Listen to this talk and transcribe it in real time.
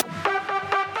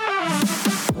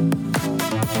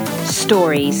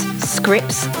stories,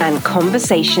 scripts, and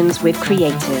conversations with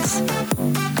creators.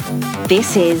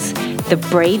 This is the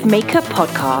Brave Maker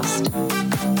Podcast.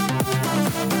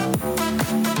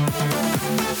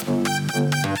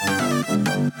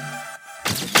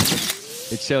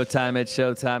 It's showtime. It's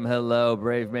showtime. Hello,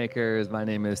 Brave Makers. My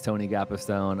name is Tony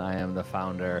Gapastone. I am the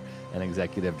founder and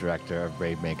executive director of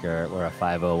Brave Maker. We're a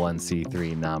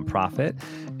 501c3 nonprofit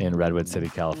in Redwood City,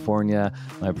 California.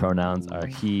 My pronouns are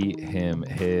he, him,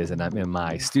 his, and I'm in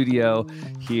my studio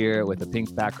here with a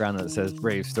pink background that says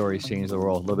Brave Stories Change the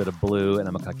World, a little bit of blue, and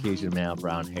I'm a Caucasian male,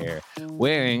 brown hair,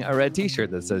 wearing a red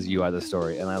t-shirt that says You Are the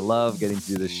Story. And I love getting to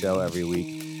do this show every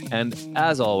week. And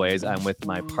as always, I'm with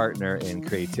my partner in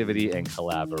creativity and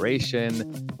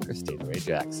collaboration, Christina Ray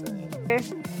Jackson.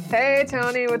 Hey,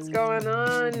 Tony, what's going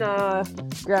on?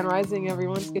 Grand Rising,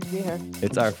 everyone. It's good to be here.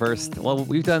 It's our first, well,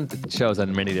 we've done shows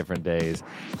on many different days,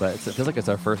 but it feels like it's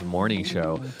our first morning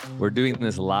show. We're doing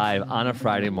this live on a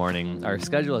Friday morning. Our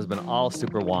schedule has been all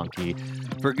super wonky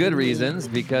for good reasons,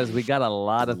 because we got a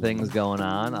lot of things going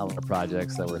on, a lot of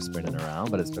projects that we're spinning around,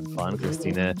 but it's been fun.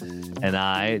 Christina and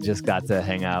I just got to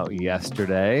hang out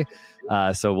yesterday.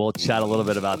 So we'll chat a little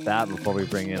bit about that before we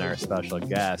bring in our special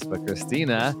guest. But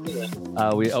Christina,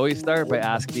 we always start by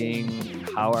asking,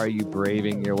 how are you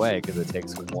braving your way? Because it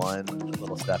takes one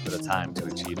little step at a time to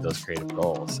achieve those creative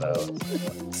goals. So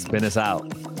spin us out.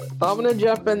 I'm going to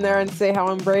jump in there and say how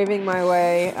I'm braving my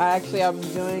way. I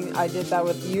did that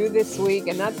with you this week,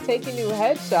 and that's taking new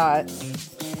headshots.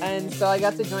 And so I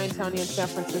got to join Tony in San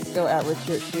Francisco at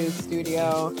Richard Shu's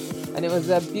studio. And it was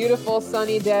a beautiful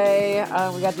sunny day.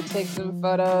 We got to take some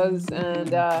photos,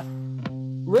 and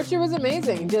Richard was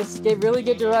amazing. Just gave really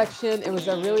good direction. It was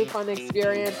a really fun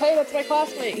experience. Hey, that's my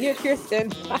classmate. Here's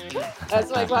Kirsten.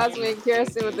 That's my classmate,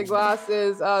 Kirsten, with the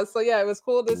glasses. So yeah, it was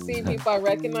cool to see people I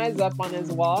recognize up on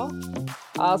his wall.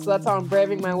 So that's how I'm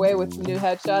braving my way with some new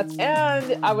headshots.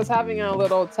 And I was having a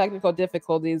little technical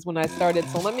difficulties when I started.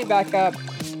 So let me back up.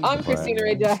 I'm Christina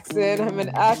Ray Jackson. I'm an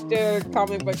actor,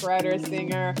 comic book writer,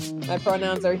 singer. My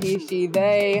pronouns are he, she,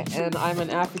 they, and I'm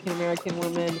an African-American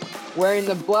woman wearing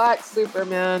the black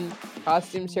Superman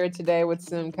costume shirt today with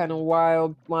some kind of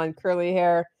wild blonde curly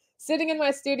hair, sitting in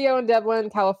my studio in Dublin,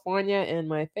 California, in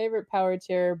my favorite power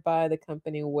chair by the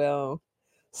company Will.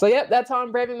 So yep, that's how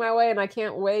I'm braving my way, and I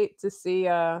can't wait to see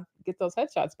get those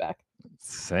headshots back.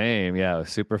 Same. Yeah, it was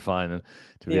super fun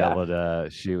to be able to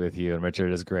shoot with you. And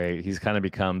Richard is great. He's kind of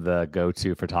become the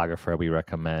go-to photographer we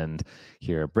recommend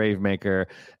here at Brave Maker.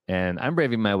 And I'm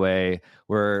braving my way.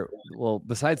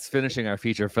 Besides finishing our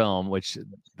feature film, which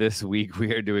this week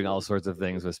we are doing all sorts of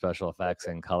things with special effects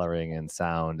and coloring and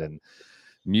sound and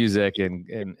music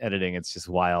and editing. It's just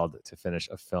wild to finish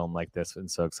a film like this and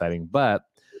so exciting. But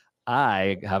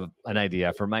I have an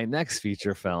idea for my next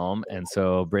feature film. And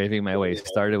so braving my way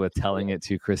started with telling it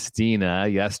to Christina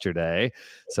yesterday.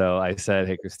 So I said,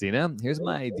 hey, Christina, here's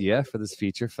my idea for this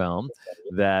feature film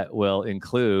that will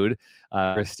include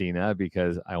Christina,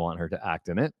 because I want her to act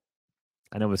in it.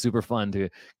 And it was super fun to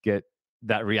get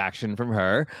that reaction from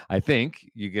her. I think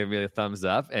you gave me a thumbs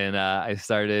up, and I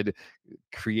started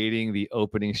creating the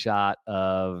opening shot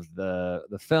of the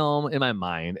film in my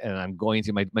mind. And I'm going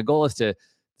to, my goal is to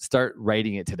start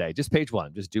writing it today. Just page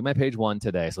one. Just do my page one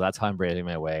today. So that's how I'm braving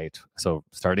my way. So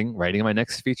starting writing my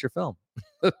next feature film,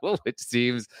 which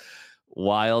seems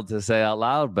wild to say out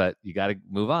loud, but you got to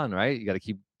move on, right? You got to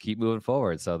keep moving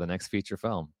forward. So the next feature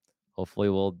film,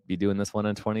 hopefully we'll be doing this one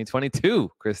in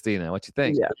 2022. Christina, what you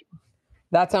think? Yeah,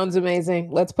 that sounds amazing.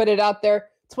 Let's put it out there.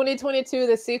 2022,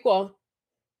 the sequel.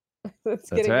 Let's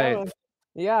get it going.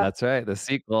 Yeah, that's right. The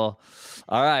sequel.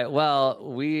 All right. Well,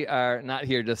 we are not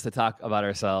here just to talk about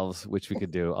ourselves, which we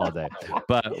could do all day,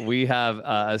 but we have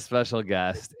a special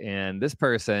guest, and this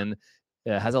person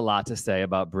has a lot to say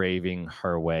about braving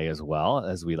her way as well.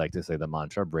 As we like to say the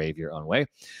mantra, brave your own way.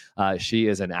 She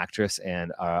is an actress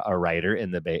and a writer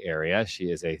in the Bay Area.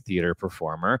 She is a theater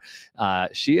performer.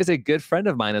 She is a good friend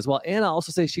of mine as well. And I'll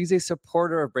also say she's a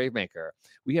supporter of Brave Maker.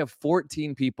 We have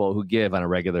 14 people who give on a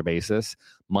regular basis,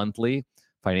 monthly,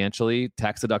 financially,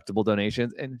 tax-deductible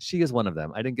donations, and she is one of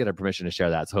them. I didn't get her permission to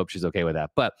share that, so I hope she's okay with that.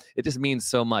 But it just means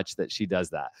so much that she does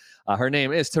that. Her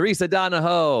name is Theresa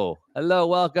Donahoe. Hello,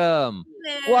 welcome.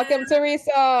 Hello. Welcome,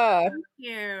 Theresa. Thank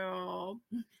you.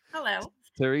 Hello.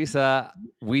 Theresa,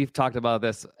 we've talked about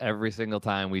this every single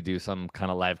time we do some kind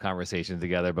of live conversation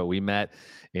together, but we met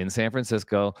in San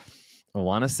Francisco. I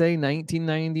want to say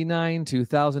 1999,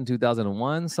 2000,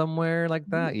 2001, somewhere like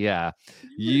that. Yeah.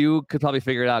 You could probably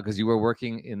figure it out because you were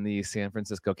working in the San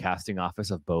Francisco casting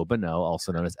office of Bo Bonneau,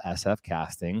 also known as SF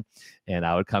Casting. And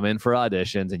I would come in for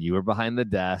auditions and you were behind the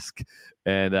desk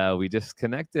and we just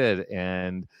connected.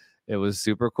 And it was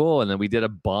super cool. And then we did a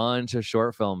bunch of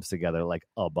short films together, like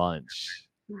a bunch.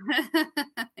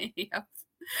 Yep.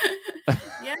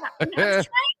 Yeah.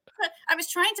 I was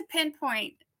trying to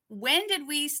pinpoint, when did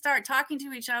we start talking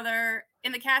to each other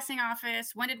in the casting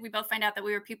office? When did we both find out that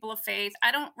we were people of faith?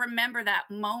 I don't remember that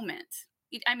moment.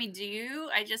 I mean, do you?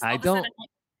 I all of a sudden, don't.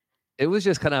 It was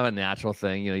just kind of a natural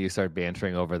thing. You start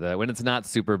bantering over when it's not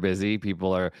super busy,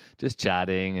 people are just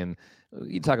chatting. And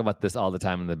you talk about this all the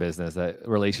time in the business, that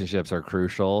relationships are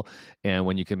crucial. And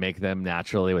when you can make them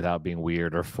naturally without being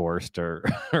weird or forced or,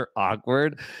 or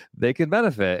awkward, they can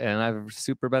benefit. And I've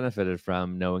super benefited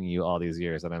from knowing you all these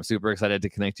years. And I'm super excited to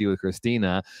connect you with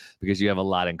Christina because you have a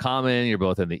lot in common. You're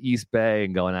both in the East Bay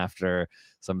and going after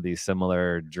some of these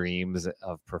similar dreams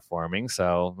of performing.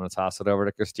 So I'm going to toss it over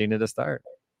to Christina to start.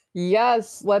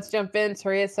 Yes, let's jump in,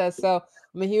 Theresa. So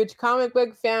I'm a huge comic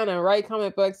book fan. I write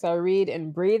comic books. I read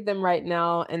and breathe them right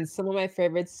now. And some of my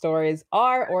favorite stories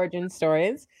are origin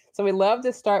stories. So we love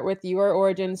to start with your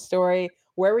origin story.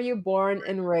 Where were you born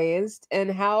and raised? And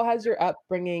how has your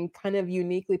upbringing kind of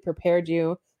uniquely prepared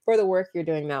you for the work you're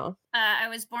doing now? I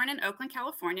was born in Oakland,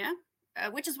 California,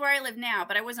 which is where I live now,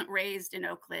 but I wasn't raised in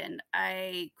Oakland.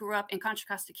 I grew up in Contra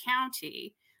Costa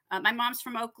County. My mom's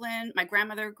from Oakland. My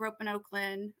grandmother grew up in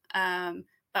Oakland,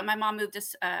 but my mom moved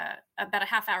us about a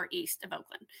half hour east of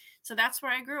Oakland. So that's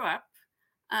where I grew up.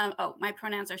 My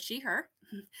pronouns are she, her.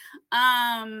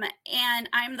 And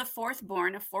I'm the fourth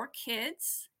born of 4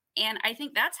 kids. And I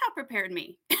think that's how prepared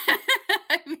me.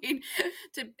 I mean,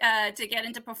 to get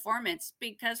into performance,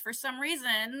 because for some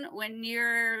reason, when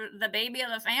you're the baby of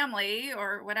the family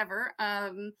or whatever,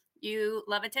 you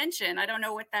love attention. I don't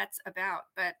know what that's about,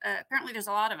 but apparently there's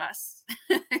a lot of us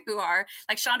who are.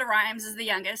 Like Shonda Rhimes is the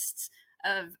youngest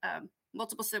of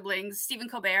multiple siblings. Stephen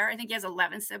Colbert, I think he has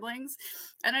 11 siblings.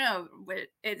 I don't know what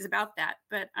it's about that,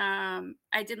 but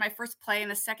I did my first play in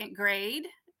the 2nd grade.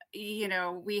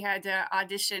 We had to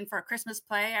audition for a Christmas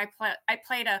play. I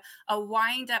played a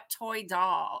wind-up toy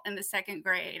doll in the 2nd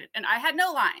grade, and I had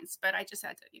no lines, but I just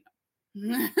had to,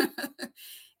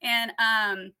 and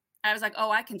I was like, oh,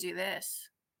 I can do this.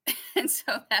 And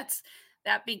so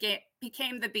that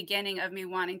became the beginning of me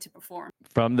wanting to perform.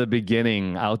 From the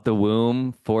beginning, out the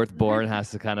womb, fourth born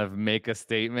has to kind of make a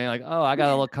statement like, oh, I got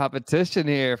a little competition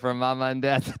here for mama and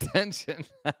dad's attention.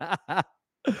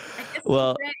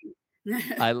 Well,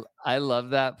 I love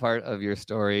that part of your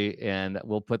story, and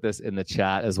we'll put this in the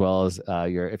chat as well as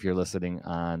if you're listening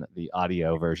on the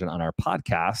audio version on our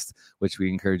podcast, which we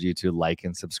encourage you to like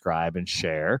and subscribe and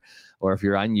share. Or if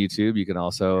you're on YouTube, you can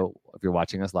also, if you're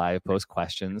watching us live, post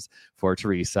questions for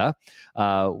Theresa.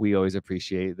 We always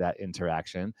appreciate that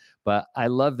interaction. But I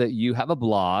love that you have a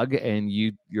blog, and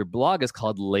your blog is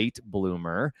called Late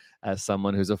Bloomer, as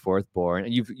someone who's a fourth born,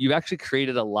 and you've actually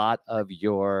created a lot of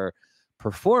your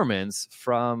performance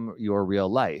from your real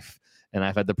life. And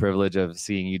I've had the privilege of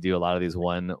seeing you do a lot of these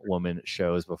one-woman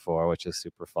shows before, which is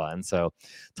super fun. So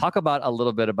talk about a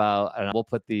little bit about, and we'll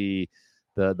put the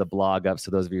blog up so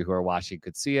those of you who are watching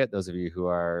could see it. Those of you who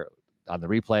are on the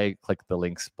replay, click the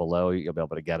links below. You'll be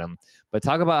able to get them. But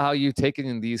talk about how you've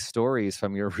taken these stories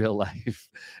from your real life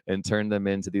and turned them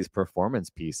into these performance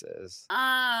pieces.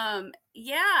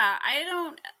 Yeah, I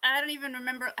don't even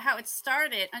remember how it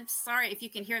started. I'm sorry if you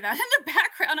can hear that in the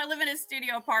background. I live in a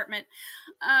studio apartment.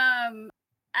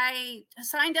 I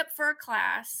signed up for a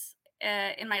class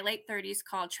in my late 30s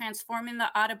called Transforming the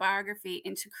Autobiography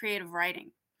into Creative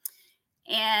Writing.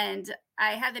 And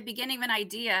I had the beginning of an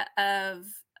idea of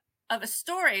a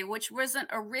story which wasn't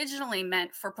originally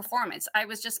meant for performance. I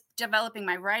was just developing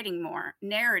my writing more,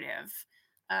 narrative,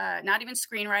 not even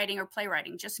screenwriting or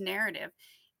playwriting, just narrative.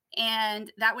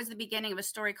 And that was the beginning of a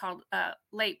story called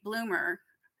Late Bloomer.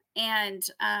 And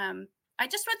I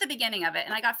just read the beginning of it,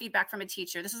 and I got feedback from a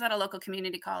teacher. This is at a local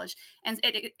community college, and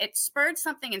it spurred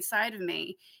something inside of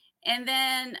me. And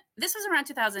then this was around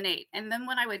 2008. And then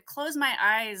when I would close my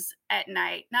eyes at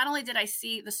night, not only did I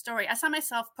see the story, I saw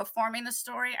myself performing the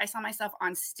story. I saw myself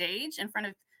on stage in front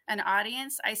of an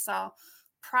audience. I saw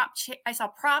props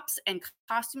and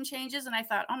costume changes. And I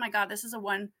thought, oh my God, this is a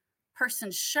one-person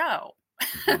show.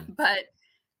 But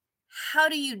how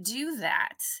do you do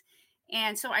that?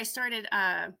 And so I started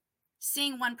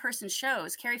seeing one-person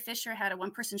shows. Carrie Fisher had a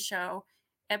one-person show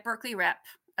at Berkeley Rep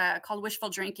called Wishful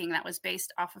Drinking that was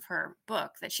based off of her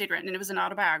book that she'd written, and it was an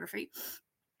autobiography.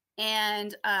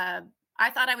 And I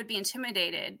thought I would be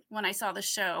intimidated when I saw the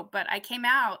show, but I came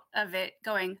out of it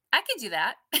going, I could do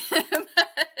that.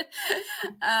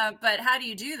 But how do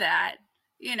you do that?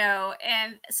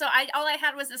 And so all I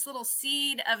had was this little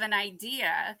seed of an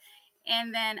idea.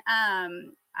 And then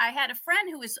I had a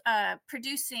friend who was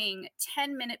producing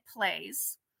 10-minute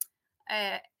plays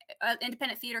an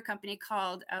independent theater company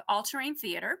called All Terrain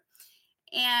Theater.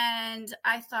 And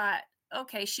I thought,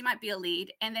 okay, she might be a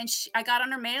lead. And then I got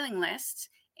on her mailing list,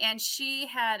 and she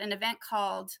had an event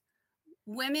called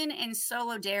Women in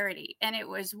Solidarity. And it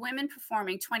was women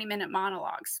performing 20-minute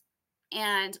monologues.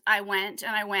 And I went,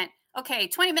 okay,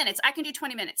 20 minutes. I can do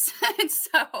 20 minutes. And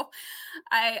so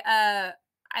I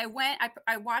went,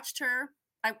 I watched her.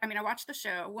 I watched the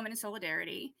show, Women in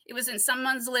Solidarity. It was in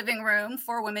someone's living room,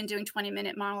 4 women doing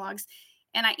 20-minute monologues.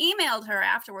 And I emailed her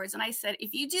afterwards, and I said,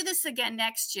 if you do this again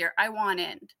next year, I want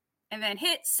in. And then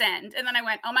hit send. And then I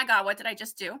went, oh my God, what did I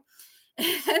just do?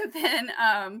 And then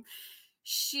I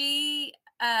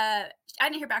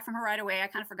didn't hear back from her right away. I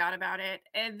kind of forgot about it.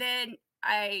 And then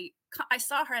I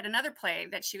saw her at another play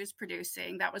that she was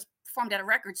producing that was performed at a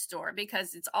record store,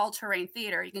 because it's all-terrain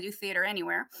theater. You can do theater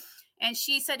anywhere. And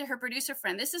she said to her producer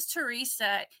friend, this is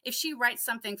Theresa. If she writes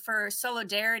something for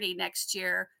Solidarity next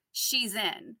year, she's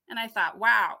in. And I thought,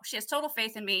 wow, she has total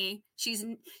faith in me. She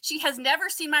has never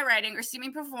seen my writing or seen me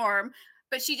perform,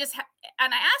 but she just,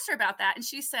 and I asked her about that. And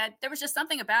she said, there was just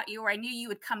something about you where I knew you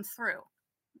would come through.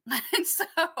 And so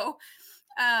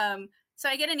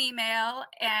I get an email,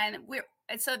 and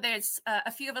so there's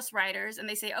a few of us writers, and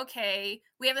they say, okay,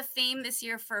 we have a theme this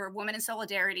year for Women in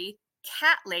Solidarity,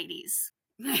 cat ladies.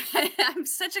 I'm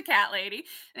such a cat lady.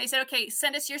 And they said, okay,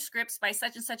 send us your scripts by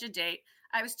such and such a date.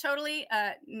 I was totally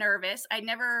nervous. I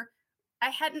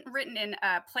hadn't written in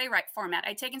a playwright format.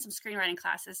 I'd taken some screenwriting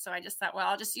classes. So I just thought, well,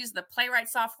 I'll just use the playwright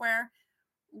software,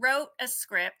 wrote a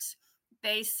script.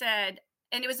 They said,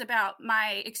 and it was about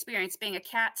my experience being a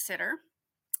cat sitter,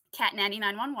 cat nanny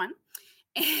 911.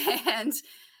 And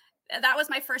that was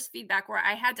my first feedback, where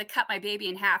I had to cut my baby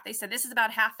in half. They said, this is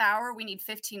about half hour. We need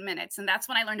 15 minutes. And that's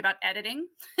when I learned about editing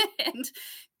and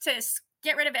to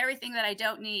get rid of everything that I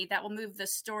don't need that will move the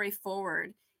story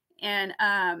forward. And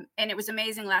it was an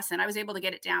amazing lesson. I was able to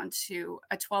get it down to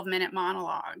a 12-minute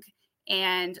monologue,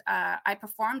 and I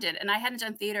performed it. And I hadn't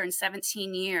done theater in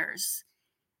 17 years.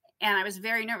 And I was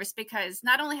very nervous, because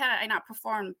not only had I not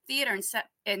performed theater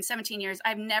in 17 years,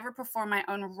 I've never performed my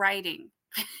own writing.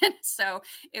 So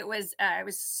it was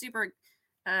super,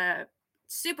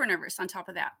 super nervous on top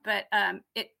of that. But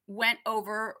it went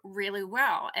over really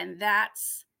well. And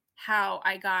that's how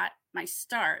I got my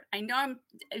start. I know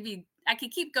I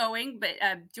could keep going, but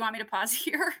do you want me to pause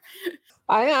here?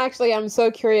 I'm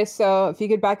so curious. So if you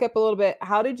could back up a little bit,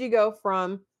 how did you go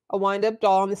from a wind-up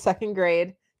doll in the 2nd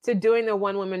grade to doing the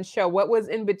one-woman show? What was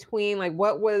in between? Like,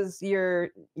 what was your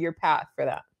path for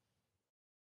that?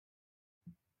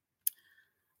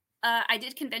 I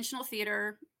did conventional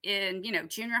theater in,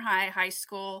 junior high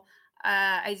school.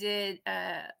 I did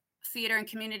theater in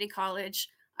community college.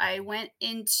 I went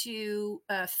into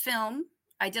film.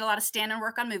 I did a lot of stand-in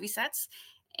work on movie sets.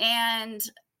 And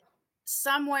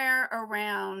somewhere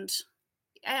around,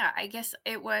 I guess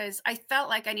it was, I felt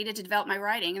like I needed to develop my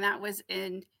writing. And that was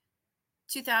in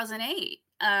 2008.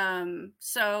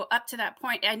 So up to that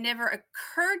point, it never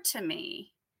occurred to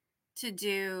me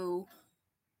to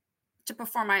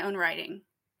perform my own writing.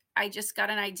 I just got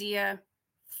an idea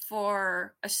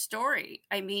for a story.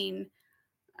 I mean,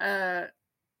 I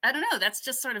don't know. That's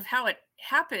just sort of how it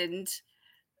happened.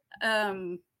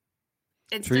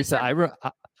 Theresa,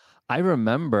 I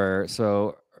remember,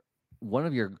 so one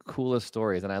of your coolest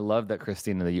stories, and I love that,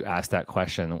 Christina, that you asked that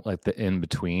question, like the in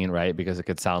between, right? Because it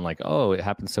could sound like, oh, it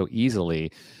happened so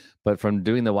easily. But from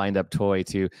doing the wind-up toy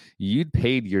to, you'd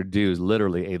paid your dues,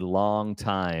 literally a long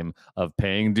time of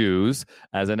paying dues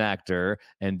as an actor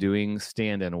and doing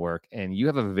stand-in work. And you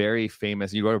have a very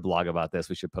famous, you wrote a blog about this,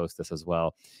 we should post this as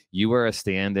well. You were a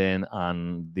stand-in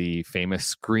on the famous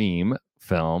Scream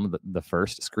film, the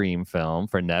first Scream film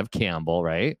for Neve Campbell,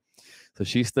 right? So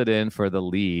she stood in for the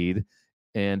lead.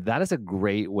 And that is a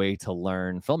great way to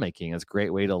learn filmmaking. It's a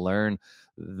great way to learn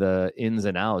the ins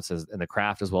and outs in the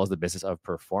craft, as well as the business of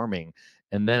performing.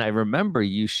 And then I remember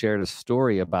you shared a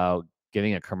story about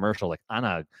getting a commercial, like on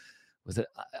a, was it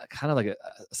kind of like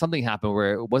something happened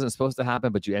where it wasn't supposed to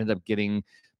happen, but you ended up getting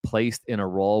placed in a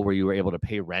role where you were able to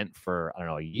pay rent for, I don't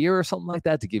know, a year or something like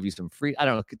that to give you some free, I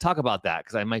don't know, talk about that,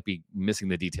 because I might be missing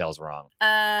the details wrong.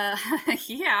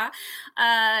 Yeah.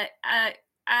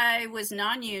 I was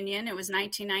non-union. It was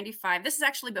 1995. This is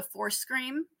actually before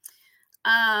Scream.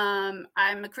 I'm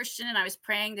a Christian, and I was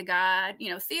praying to God,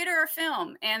 theater or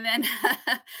film. And then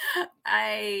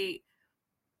I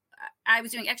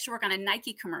was doing extra work on a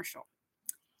Nike commercial,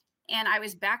 and I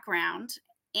was background,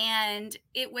 and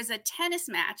it was a tennis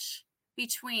match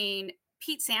between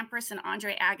Pete Sampras and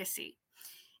Andre Agassi.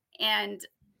 And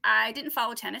I didn't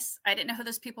follow tennis. I didn't know who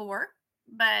those people were.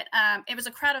 but it was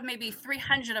a crowd of maybe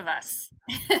 300 of us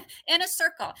in a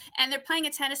circle, and they're playing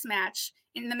a tennis match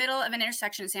in the middle of an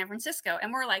intersection in San Francisco,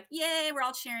 and we're like, yay, we're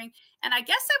all cheering. And I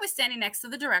guess I was standing next to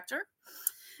the director,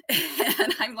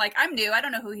 and I'm like, I'm new, I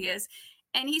don't know who he is.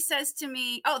 And he says to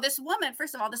me, oh, this woman,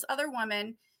 first of all, this other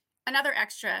woman, another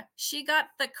extra, she got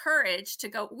the courage to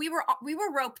go. We were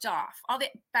roped off, all the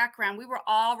background, we were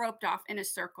all roped off in a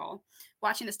circle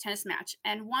watching this tennis match,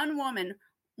 and one woman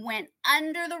went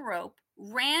under the rope,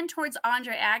 ran towards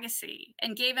Andre Agassi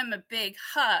and gave him a big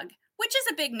hug, which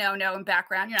is a big no-no in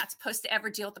background. You're not supposed to ever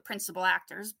deal with the principal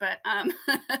actors, but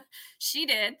she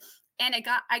did. And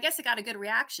I guess it got a good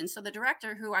reaction. So the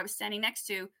director, who I was standing next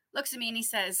to, looks at me and he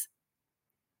says,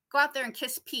 go out there and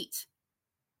kiss Pete.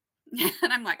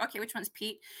 And I'm like, okay, which one's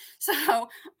Pete? So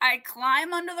I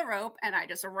climb under the rope and I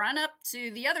just run up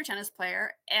to the other tennis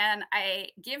player and I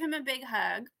give him a big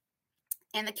hug,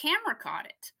 and the camera caught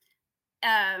it.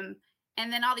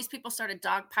 And then all these people started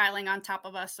dogpiling on top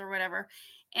of us or whatever.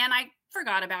 And I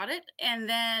forgot about it. And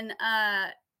then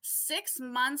 6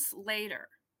 months later,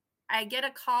 I get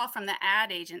a call from the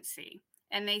ad agency,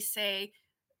 and they say,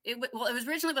 it was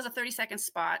originally was a 30-second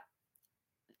spot.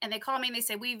 And they call me and they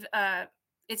say,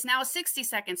 it's now a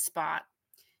 60-second spot.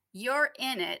 You're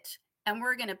in it, and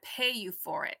we're going to pay you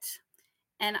for it.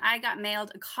 And I got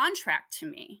mailed a contract to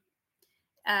me.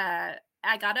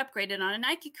 I got upgraded on a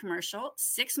Nike commercial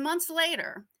 6 months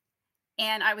later,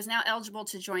 and I was now eligible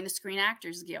to join the Screen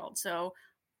Actors Guild. So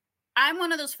I'm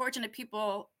one of those fortunate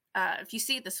people, if you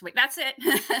see it this way, that's it,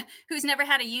 who's never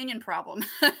had a union problem.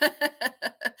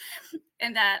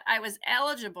 And that I was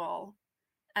eligible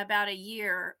about a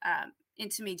year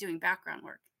into me doing background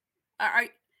work.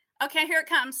 Okay, here it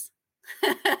comes.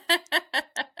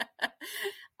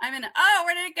 I'm in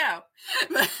where did it go?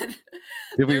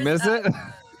 Did we miss it?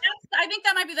 I think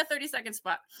that might be the 30-second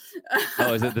spot.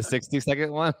 Oh, is it the 60-second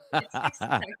one? It's 60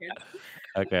 seconds.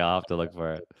 Okay, I'll have to look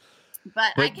for it.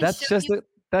 But I can that's show just you.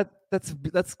 That's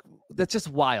just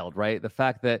wild, right? The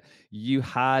fact that you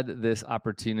had this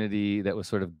opportunity that was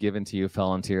sort of given to you,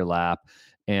 fell into your lap,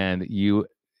 and you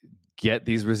get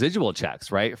these residual checks,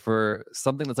 right? For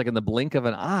something that's like in the blink of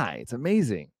an eye. It's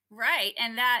amazing. Right.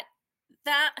 And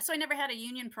so I never had a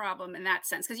union problem in that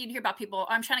sense, because you'd hear about people,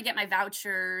 I'm trying to get my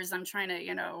vouchers, I'm trying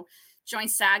to, join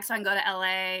SAG so I can go to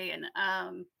LA. And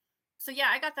so yeah,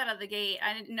 I got that out of the gate.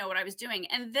 I didn't know what I was doing.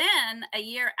 And then a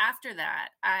year after that,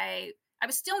 I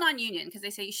was still non-union, because they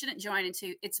say you shouldn't join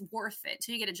until it's worth it,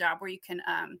 till you get a job where you can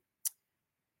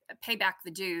pay back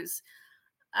the dues.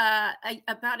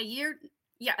 About a year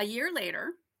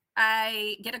later,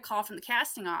 I get a call from the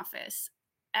casting office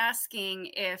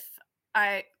asking if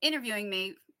interviewing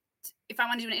me, if I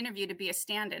want to do an interview to be a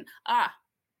stand-in.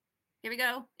 Here we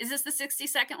go. Is this the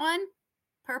 60-second one?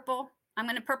 Purple. I'm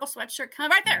in a purple sweatshirt.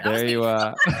 Come right there. There you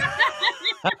are.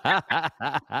 Can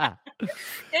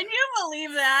you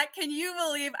believe that? Can you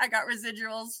believe I got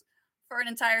residuals for an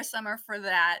entire summer for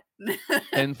that?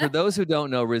 And for those who don't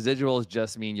know, residuals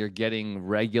just mean you're getting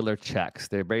regular checks.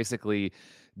 They're basically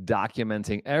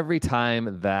documenting every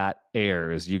time that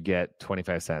airs, you get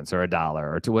 25 cents or $1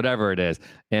 or to whatever it is.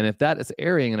 And if that is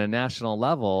airing in a national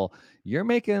level, you're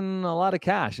making a lot of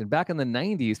cash. And back in the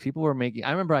 90s, people were making,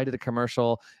 I remember I did a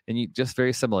commercial, and you just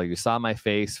very similar. You saw my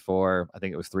face for, I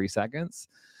think it was 3 seconds.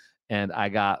 And I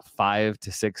got $5,000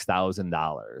 to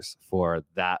 $6,000 for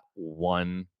that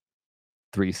one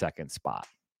 3-second spot.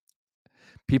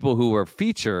 People who were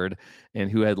featured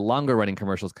and who had longer running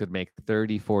commercials could make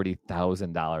 $30,000,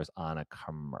 $40,000 on a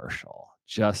commercial.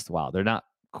 Just wow. They're not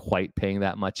quite paying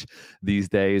that much these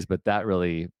days, but that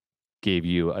really gave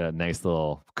you a nice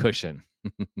little cushion.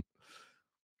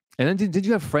 And then did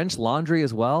you have French Laundry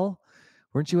as well?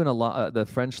 Weren't you in the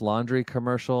French Laundry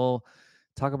commercial?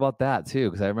 Talk about that too,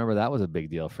 because I remember that was a big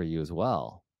deal for you as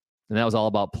well. And that was all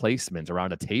about placement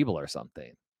around a table or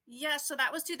something. Yeah, so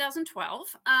that was 2012.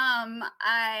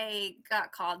 I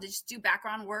got called to just do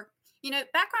background work.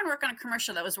 Background work on a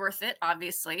commercial that was worth it,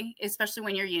 obviously, especially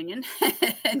when you're union.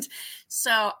 And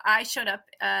so I showed up,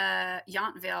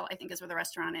 Yountville, I think is where the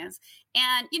restaurant is.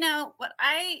 And what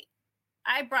I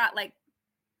brought like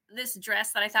this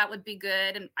dress that I thought would be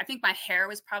good. And I think my hair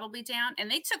was probably down.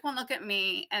 And they took one look at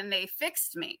me and they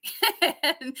fixed me.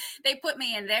 And they put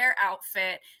me in their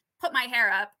outfit, put my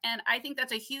hair up. And I think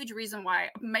that's a huge reason why,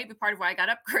 maybe part of why I got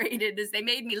upgraded, is they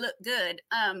made me look good.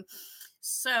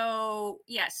 So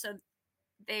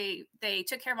they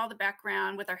took care of all the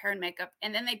background with our hair and makeup,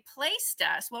 and then they placed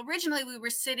us. Well, originally we were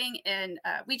sitting in,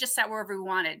 we just sat wherever we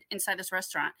wanted inside this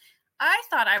restaurant. I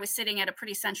thought I was sitting at a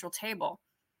pretty central table,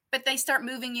 but they start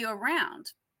moving you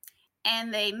around.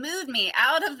 And they moved me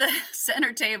out of the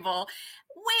center table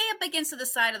way up against the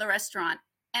side of the restaurant.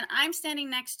 And I'm standing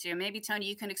next to, maybe Tony,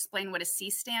 you can explain what a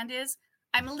C-stand is.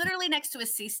 I'm literally next to a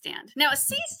C-stand. Now, a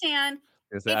C-stand,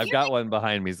 I've got one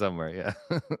behind me somewhere. Yeah.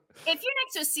 if you're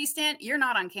next to a C-stand, you're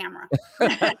not on camera.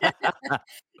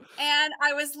 And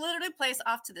I was literally placed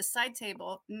off to the side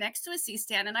table next to a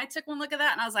C-stand. And I took one look at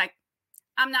that and I was like,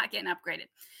 I'm not getting upgraded.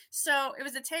 So it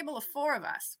was a table of 4 of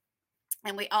us.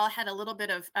 And we all had a little bit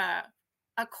of a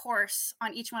course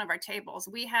on each one of our tables.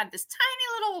 We had this tiny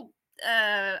little,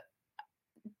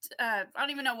 I don't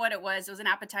even know what it was. It was an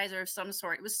appetizer of some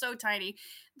sort. It was so tiny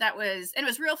and it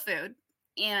was real food.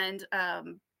 And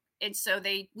so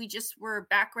we just were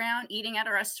background eating at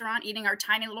a restaurant, eating our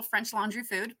tiny little French Laundry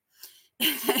food.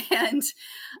 And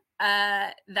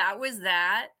that was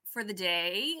that for the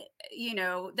day. You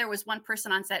know, there was one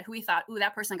person on set who we thought, ooh,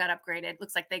 that person got upgraded.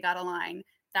 Looks like they got a line.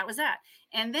 That was that.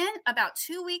 And then about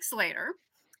 2 weeks later,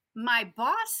 my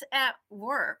boss at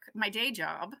work, my day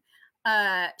job,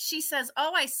 she says,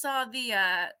 oh, I saw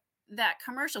that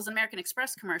commercials, American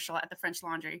Express commercial at the French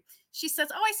Laundry. She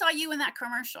says, oh, I saw you in that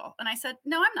commercial. And I said,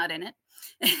 no, I'm not in it.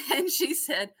 And she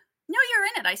said, no, you're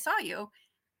in it. I saw you.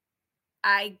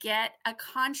 I get a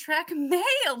contract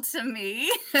mailed to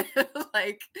me, 2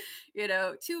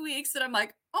 weeks. And I'm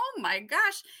like, oh my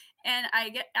gosh. And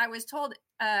I was told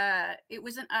it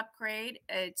was an upgrade.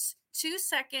 It's 2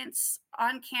 seconds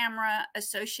on camera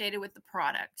associated with the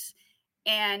product.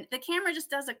 And the camera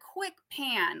just does a quick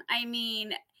pan. I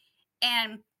mean,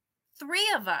 and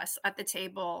 3 of us at the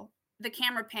table, the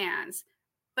camera pans.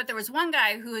 But there was one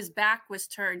guy whose back was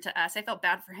turned to us. I felt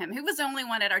bad for him. He was the only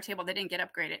one at our table that didn't get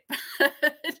upgraded.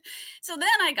 So then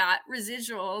I got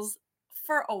residuals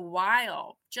for a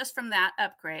while just from that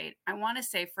upgrade. I want to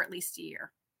say for at least a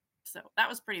year. So that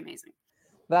was pretty amazing.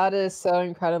 That is so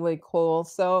incredibly cool.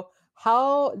 So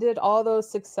how did all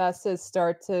those successes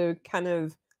start to kind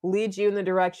of lead you in the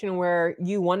direction where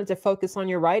you wanted to focus on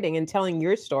your writing and telling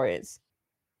your stories?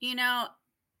 You know,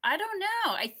 I don't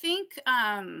know. I think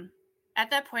at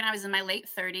that point I was in my late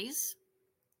 30s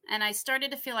and I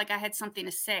started to feel like I had something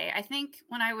to say. I think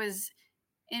when I was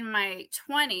in my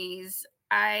 20s,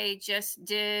 I just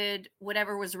did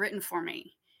whatever was written for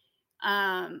me.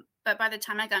 But by the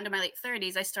time I got into my late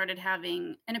 30s, I started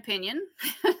having an opinion.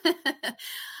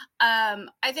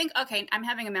 I think, okay, I'm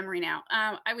having a memory now.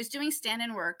 I was doing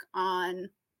stand-in work on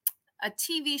a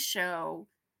TV show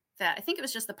that I think it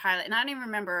was just the pilot. And I don't even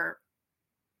remember.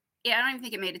 Yeah, I don't even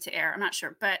think it made it to air. I'm not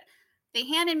sure. But they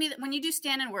handed me, when you do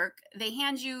stand-in work, they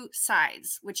hand you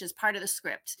sides, which is part of the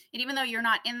script. And even though you're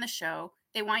not in the show,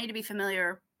 they want you to be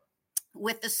familiar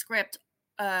with the script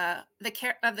of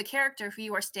the character who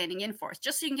you are standing in for,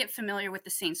 just so you can get familiar with the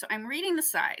scene. So I'm reading the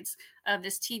sides of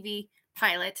this TV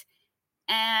pilot.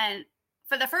 And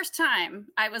for the first time,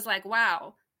 I was like,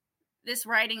 wow, this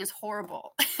writing is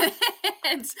horrible.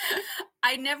 And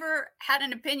I never had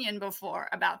an opinion before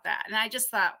about that. And I just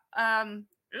thought, ugh.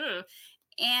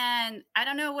 And I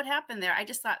don't know what happened there. I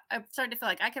just thought, I started to feel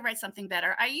like I could write something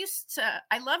better. I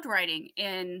loved writing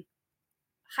in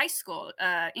high school.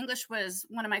 English was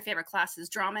one of my favorite classes.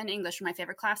 Drama and English were my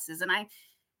favorite classes. And then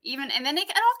it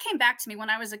all came back to me when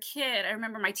I was a kid. I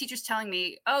remember my teachers telling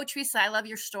me, oh, Theresa, I love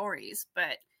your stories.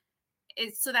 But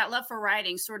so that love for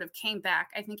writing sort of came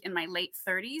back, I think, in my late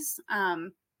 30s.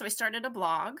 So I started a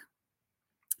blog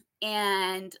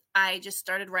and I just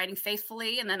started writing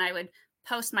faithfully. And then I would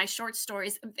post my short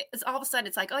stories. All of a sudden,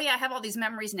 it's like, oh yeah, I have all these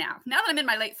memories now. Now that I'm in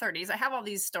my late 30s, I have all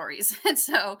these stories. And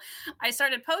so I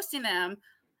started posting them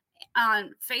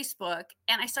on Facebook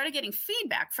and I started getting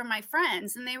feedback from my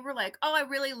friends. And they were like, oh, I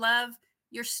really love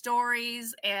your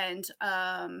stories. And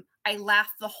I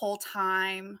laughed the whole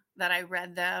time that I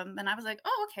read them. And I was like,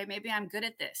 oh, okay, maybe I'm good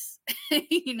at this,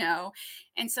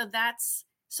 And so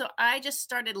I just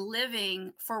started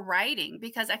living for writing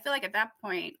because I feel like at that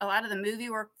point, a lot of the movie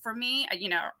work for me,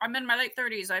 I'm in my late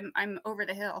 30s, I'm over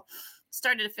the hill,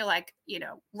 started to feel like,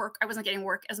 work, I wasn't getting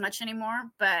work as much anymore,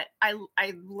 but I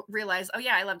realized, oh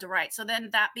yeah, I love to write. So then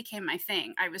that became my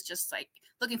thing. I was just like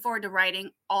looking forward to writing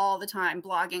all the time,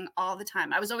 blogging all the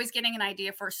time. I was always getting an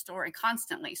idea for a story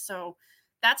constantly. So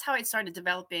that's how I started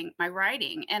developing my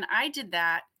writing. And I did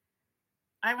that,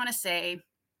 I want to say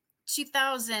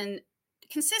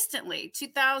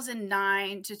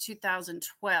 2009 to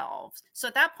 2012. So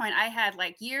at that point, I had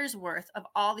like years worth of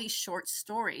all these short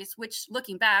stories, which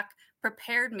looking back,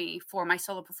 prepared me for my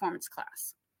solo performance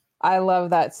class. I love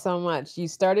that so much. You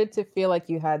started to feel like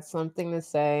you had something to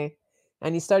say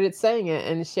and you started saying it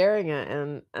and sharing it.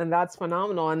 And that's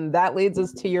phenomenal. And that leads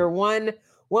us to your one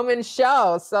woman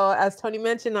show. So as Tony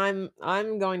mentioned, I'm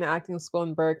going to acting school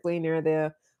in Berkeley near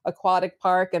the aquatic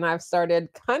park, and I've started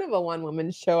kind of a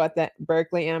one-woman show at the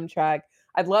Berkeley Amtrak.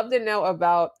 I'd love to know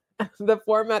about the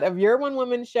format of your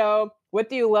one-woman show. What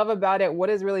do you love about it? What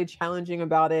is really challenging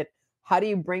about it? How do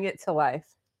you bring it to life?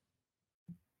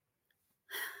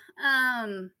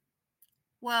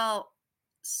 Well,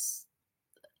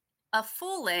 a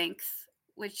full length,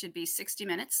 which should be 60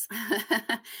 minutes.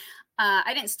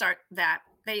 I didn't start that.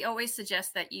 They always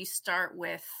suggest that you start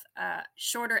with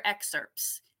shorter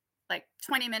excerpts, like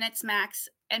 20 minutes max,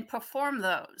 and perform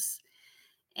those.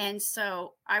 And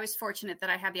so I was fortunate that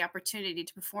I had the opportunity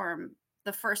to perform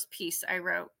the first piece I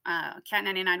wrote, Cat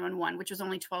 9911, which was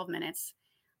only 12 minutes.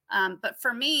 But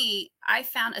for me, I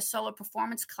found a solo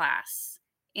performance class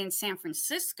in San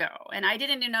Francisco, and I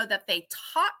didn't even know that they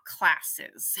taught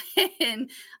classes in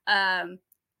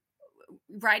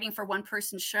writing for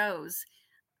one-person shows.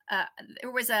 There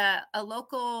was a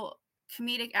local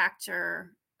comedic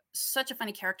actor, such a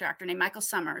funny character actor named Michael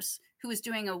Summers, who was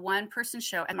doing a one-person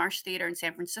show at Marsh Theater in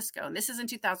San Francisco. And this is in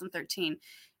 2013.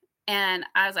 And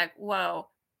I was like, whoa,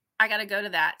 I got to go to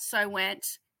that. So I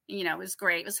went, it was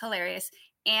great. It was hilarious.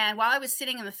 And while I was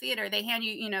sitting in the theater, they hand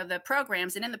you, the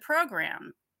programs. And in the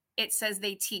program, it says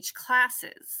they teach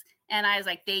classes. And I was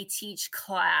like, they teach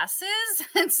classes?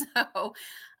 And so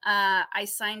I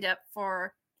signed up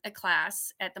for a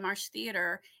class at the Marsh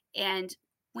Theater. And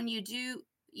when you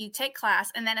take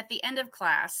class, and then at the end of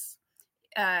class,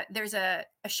 there's a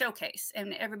showcase,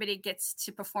 and everybody gets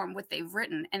to perform what they've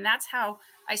written. And that's how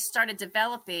I started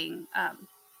developing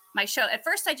my show. At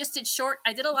first, I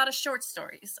did a lot of short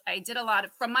stories. I did a lot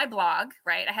from my blog,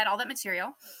 right? I had all that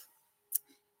material.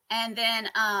 And then,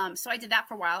 so I did that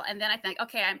for a while. And then I think,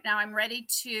 okay, I'm ready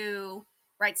to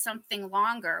write something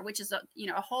longer, which is a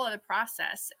whole other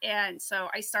process. And so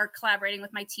I started collaborating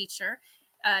with my teacher,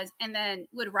 and then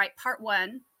would write part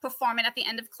 1, perform it at the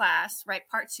end of class, write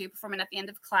part 2, perform it at the end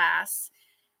of class.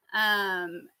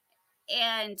 And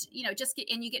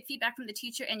you get feedback from the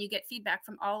teacher, and you get feedback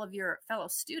from all of your fellow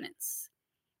students.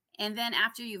 And then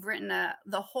after you've written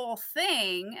the whole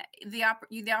thing, the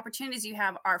opportunities you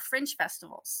have are fringe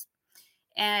festivals.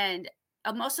 And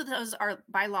most of those are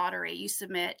by lottery. You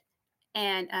submit,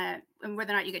 and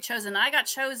whether or not you get chosen. I got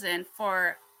chosen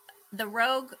for the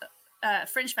Rogue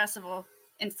Fringe Festival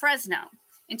in Fresno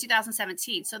in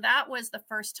 2017. So that was the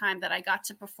first time that I got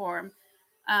to perform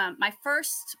my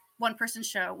first one-person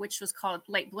show, which was called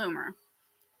Late Bloomer.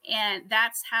 And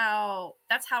that's how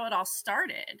it all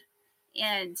started.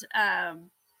 And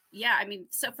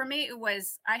so for me,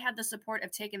 I had the support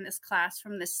of taking this class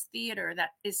from this theater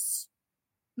that is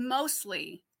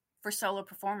mostly for solo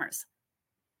performers.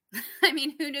 I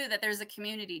mean, who knew that there's a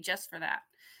community just for that?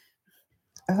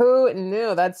 Who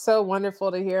knew? That's so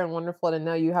wonderful to hear and wonderful to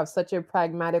know. You have such a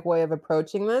pragmatic way of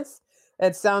approaching this.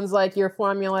 It sounds like your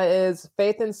formula is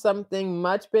faith in something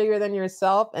much bigger than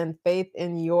yourself, and faith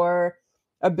in your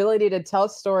ability to tell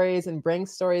stories and bring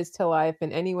stories to life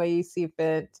in any way you see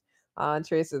fit.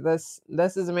 Theresa,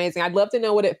 this is amazing. I'd love to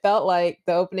know what it felt like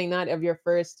the opening night of your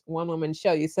first one-woman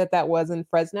show. You said that was in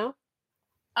Fresno?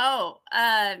 Oh,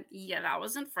 yeah, that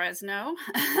was in Fresno.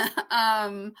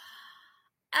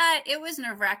 It was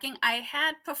nerve-wracking. I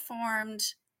had performed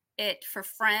it for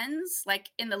friends, like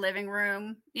in the living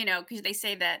room, because they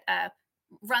say that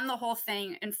run the whole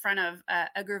thing in front of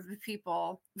a group of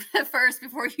people first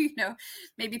before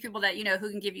maybe people that who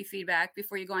can give you feedback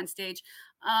before you go on stage.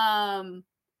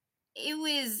 It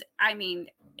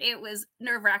was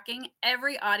nerve-wracking.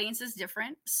 Every audience is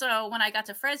different. So when I got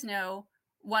to Fresno,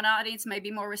 one audience may be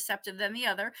more receptive than the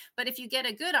other. But if you get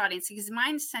a good audience, because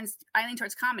I lean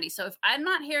towards comedy. So if I'm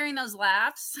not hearing those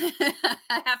laughs,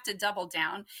 I have to double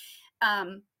down.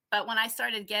 But when I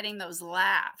started getting those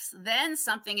laughs, then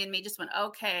something in me just went,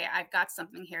 okay, I've got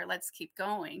something here. Let's keep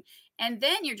going. And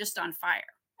then you're just on fire.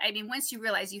 I mean, once you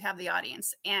realize you have the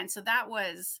audience. And so that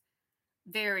was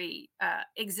very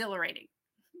exhilarating,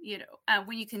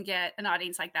 when you can get an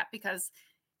audience like that, because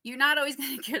you're not always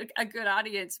going to get a good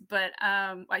audience, but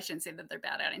I shouldn't say that they're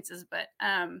bad audiences, but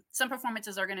some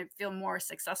performances are going to feel more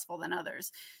successful than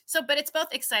others. So, but it's both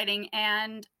exciting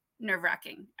and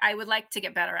nerve-wracking. I would like to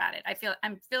get better at it. I feel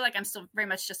like I'm still very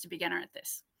much just a beginner at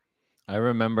this. I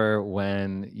remember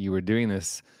when you were doing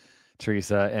this,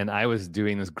 Theresa, and I was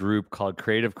doing this group called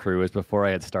Creative Crew. It was before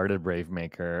I had started Brave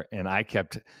Maker, and I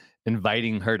kept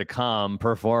inviting her to come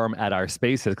perform at our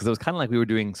spaces, because it was kind of like we were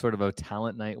doing sort of a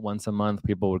talent night once a month.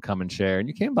 People would come and share, and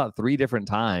you came about 3 different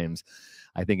times,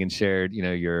 I think, and shared,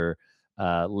 your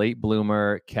Late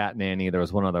Bloomer, Cat Nanny. There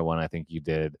was one other one I think you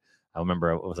did. I remember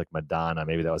it was like Madonna.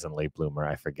 Maybe that was in Late Bloomer.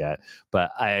 I forget.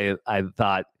 But I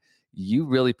thought you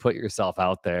really put yourself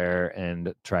out there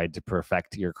and tried to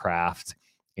perfect your craft.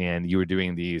 and you were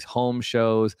doing these home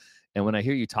shows. And when I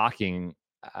hear you talking,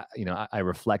 I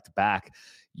reflect back.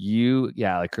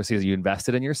 Like Chrissy, you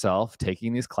invested in yourself,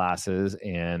 taking these classes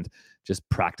and just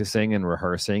practicing and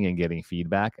rehearsing and getting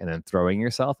feedback, and then throwing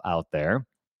yourself out there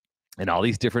in all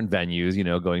these different venues,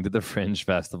 going to the Fringe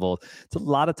Festival. It's a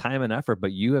lot of time and effort,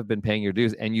 but you have been paying your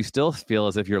dues, and you still feel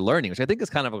as if you're learning, which I think is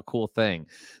kind of a cool thing,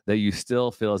 that you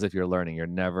still feel as if you're learning. You're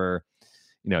never,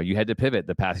 you had to pivot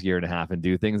the past year and a half and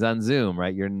do things on Zoom,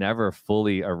 right? You're never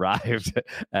fully arrived,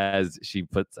 as she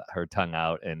puts her tongue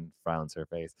out and frowns her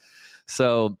face.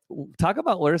 So talk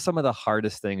about, what are some of the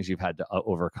hardest things you've had to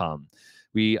overcome?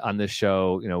 We, on this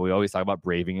show, we always talk about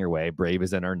braving your way. Brave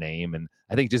is in our name. And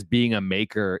I think just being a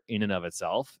maker in and of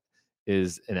itself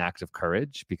is an act of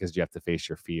courage, because you have to face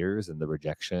your fears and the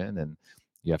rejection, and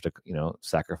you have to,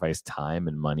 sacrifice time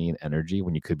and money and energy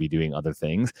when you could be doing other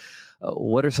things.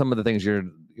 What are some of the things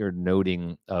you're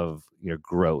noting of your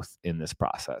growth in this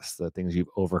process, the things you've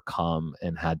overcome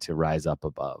and had to rise up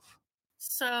above?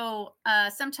 So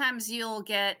sometimes you'll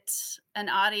get an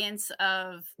audience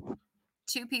of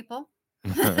 2 people.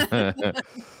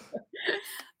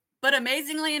 But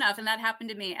amazingly enough, and that happened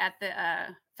to me at the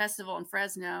festival in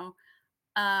Fresno,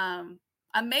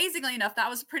 amazingly enough, that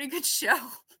was a pretty good show.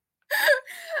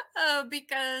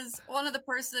 Because one of the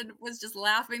person was just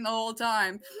laughing the whole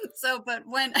time. So, but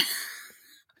when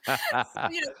so,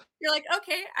 you're like,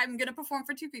 okay, I'm gonna perform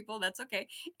for 2 people. That's okay.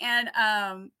 And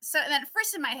so then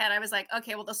first in my head, I was like,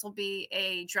 okay, well, this will be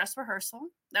a dress rehearsal.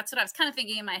 That's what I was kind of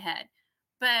thinking in my head.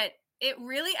 But it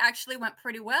really actually went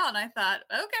pretty well, and I thought,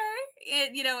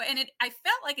 okay, I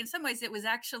felt like in some ways it was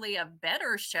actually a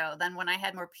better show than when I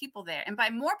had more people there. And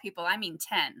by more people, I mean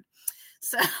 10.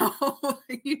 So,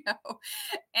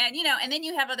 and then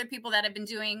you have other people that have been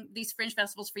doing these Fringe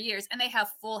festivals for years, and they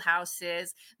have full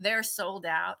houses, they're sold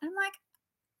out. And I'm like,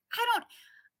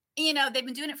 they've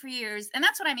been doing it for years. And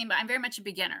that's what I mean, but I'm very much a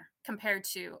beginner compared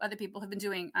to other people who've been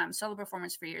doing solo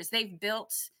performance for years. They've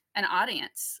built an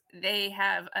audience. They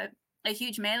have a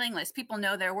huge mailing list. People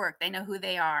know their work. They know who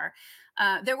they are.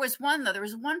 There was one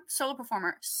solo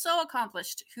performer, so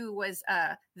accomplished, who was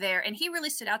there, and he really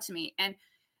stood out to me. And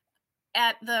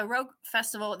at the Rogue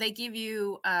Festival, they'll give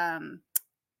you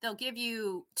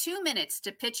 2 minutes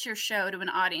to pitch your show to an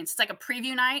audience. It's like a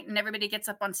preview night, and everybody gets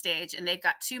up on stage, and they've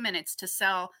got 2 minutes to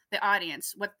sell the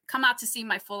audience come out to see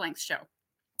my full-length show.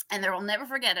 And they'll never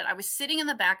forget it. I was sitting in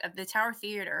the back of the Tower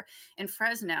Theater in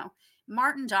Fresno.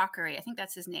 Martin Dockery, I think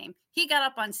that's his name. He got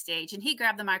up on stage and he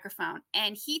grabbed the microphone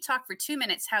and he talked for 2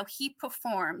 minutes how he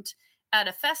performed at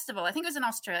a festival. I think it was in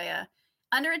Australia,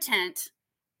 under a tent.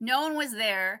 No one was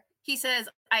there. He says,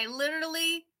 I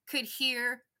literally could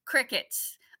hear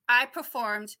crickets. I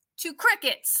performed to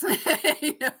crickets, and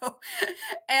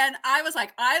I was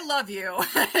like, I love you,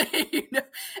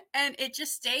 and it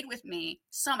just stayed with me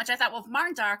so much. I thought, well, if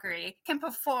Martin Dockery can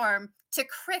perform to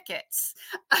crickets,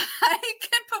 I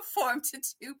can perform to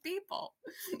 2 people.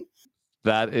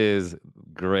 That is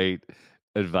great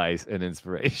advice and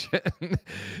inspiration.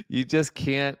 You just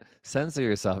can't censor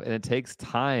yourself, and it takes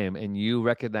time, and you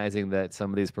recognizing that some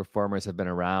of these performers have been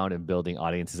around and building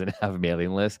audiences and have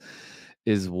mailing lists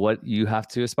is what you have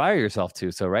to aspire yourself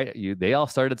to. So, right, they all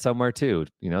started somewhere too.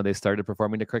 They started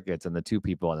performing to crickets, and the 2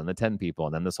 people, and then the 10 people,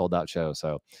 and then the sold out show.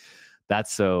 So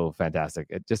that's so fantastic.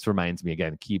 It just reminds me,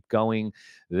 again, keep going.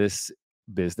 This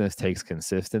business takes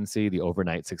consistency. The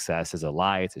overnight success is a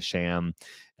lie. It's a sham.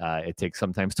 It takes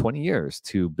sometimes 20 years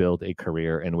to build a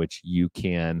career in which you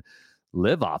can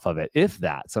live off of it, if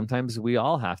that. Sometimes we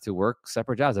all have to work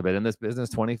separate jobs. I've been in this business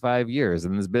 25 years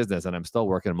in this business, and I'm still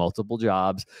working multiple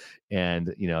jobs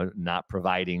and, not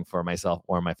providing for myself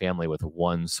or my family with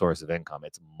one source of income.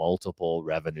 It's multiple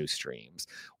revenue streams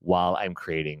while I'm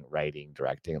creating, writing,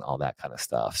 directing, and all that kind of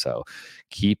stuff. So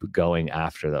keep going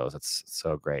after those. It's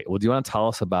so great. Well, do you want to tell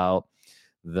us about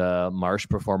the Marsh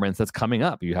performance that's coming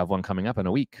up? You have one coming up in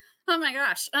a week. Oh my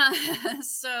gosh.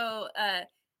 So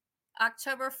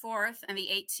October 4th and the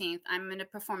 18th, I'm going to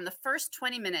perform the first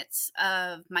 20 minutes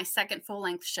of my second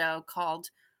full-length show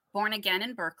called Born Again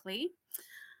in Berkeley.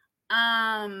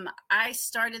 I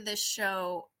started this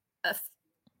show a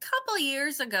couple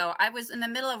years ago. I was in the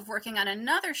middle of working on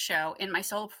another show in my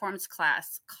solo performance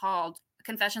class called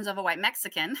Confessions of a White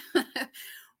Mexican,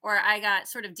 where I got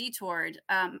sort of detoured.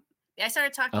 I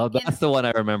started talking. Oh, that's the one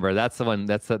I remember. That's the one.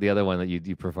 That's the other one that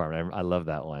you performed. I love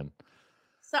that one.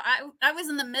 So I was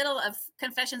in the middle of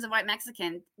Confessions of a White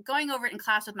Mexican, going over it in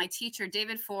class with my teacher,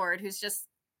 David Ford, who's just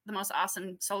the most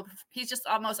awesome he's just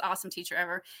the most awesome teacher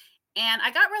ever. And I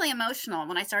got really emotional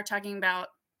when I started talking about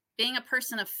being a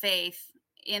person of faith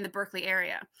in the Berkeley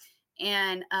area.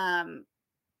 And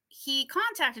he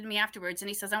contacted me afterwards and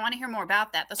he says, I want to hear more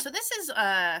about that. So this is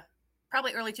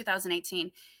probably early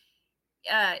 2018.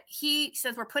 He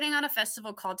says, we're putting on a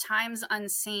festival called Times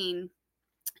Unseen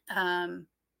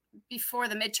before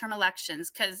the midterm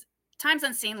elections, because times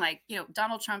unseen, like,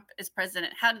 Donald Trump is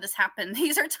president. How did this happen?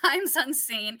 These are times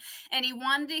unseen. And he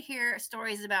wanted to hear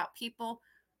stories about people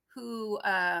who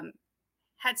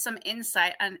had some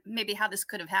insight on maybe how this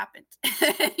could have happened,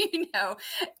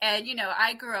 And,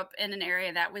 I grew up in an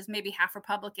area that was maybe half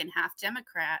Republican, half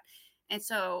Democrat. And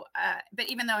so, but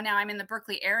even though now I'm in the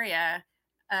Berkeley area,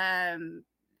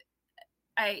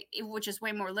 which is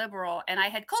way more liberal, and I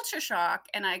had culture shock,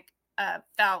 and I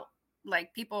felt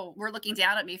like people were looking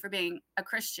down at me for being a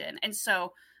Christian. And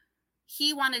so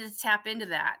he wanted to tap into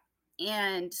that.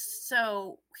 And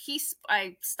so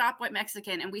I stopped White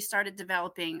Mexican, and we started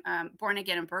developing Born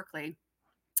Again in Berkeley.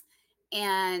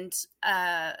 And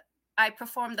I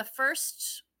performed the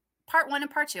first part 1 and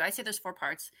part 2. I say there's 4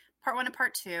 parts, part 1 and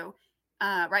part 2,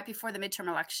 right before the midterm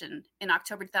election in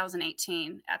October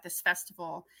 2018 at this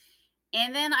festival.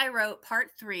 And then I wrote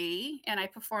part 3 and I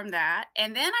performed that.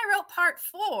 And then I wrote part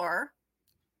 4,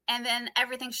 and then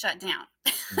everything shut down.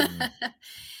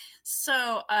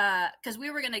 So, because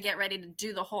we were going to get ready to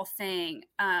do the whole thing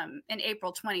in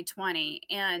April 2020,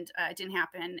 and it didn't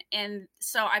happen. And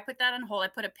so I put that on hold. I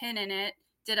put a pin in it,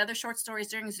 did other short stories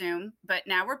during Zoom, but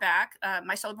now we're back.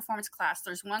 My solo performance class,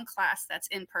 there's one class that's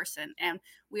in person, and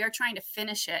we are trying to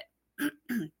finish it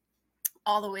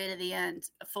all the way to the end,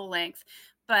 full length.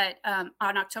 But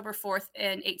on October 4th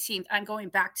and 18th, I'm going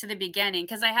back to the beginning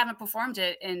because I haven't performed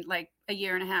it in like a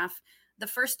year and a half. The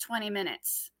first 20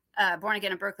 minutes, Born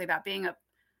Again in Berkeley, about being a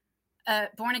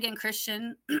born again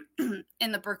Christian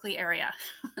in the Berkeley area.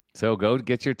 So go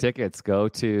get your tickets. Go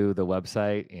to the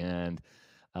website, and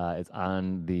it's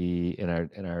on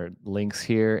in our links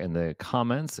here in the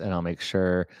comments, and I'll make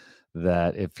sure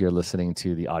that if you're listening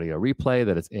to the audio replay,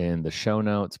 that it's in the show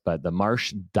notes. But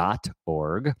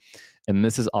themarsh.org. And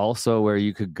this is also where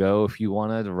you could go if you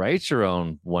want to write your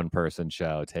own one-person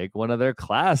show, take one of their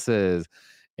classes.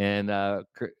 And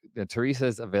Theresa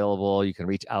is available. You can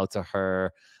reach out to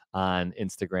her on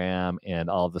Instagram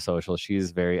and all of the socials.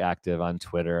 She's very active on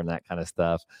Twitter and that kind of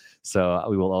stuff. So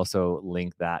we will also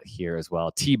link that here as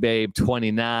well.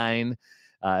 tbabe29,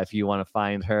 if you want to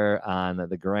find her on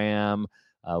the gram.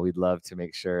 We'd love to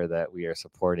make sure that we are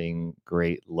supporting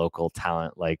great local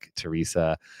talent like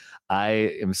Theresa.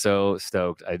 I am so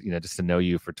stoked, just to know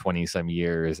you for 20 some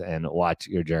years and watch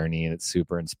your journey, and it's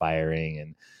super inspiring.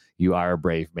 And you are a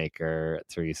brave maker,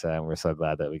 Theresa, and we're so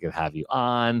glad that we could have you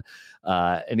on.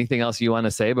 Anything else you want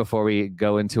to say before we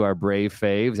go into our brave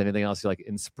faves? Anything else you like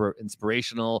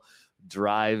inspirational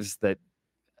drives that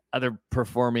other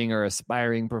performing or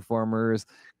aspiring performers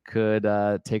could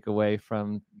take away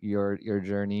from your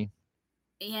journey?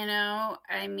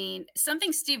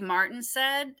 Something Steve Martin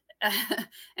said,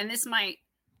 and this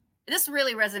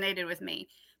really resonated with me,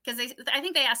 because I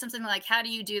think they asked him something like, how do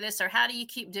you do this, or how do you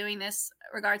keep doing this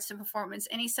in regards to performance?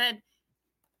 And he said,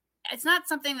 it's not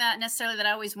something that necessarily that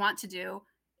I always want to do.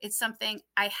 It's something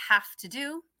I have to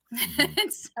do.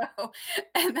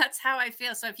 and that's how I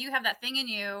feel. So if you have that thing in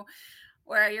you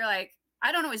where you're like,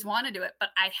 I don't always want to do it, but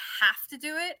I have to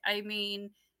do it.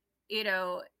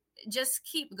 Just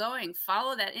keep going,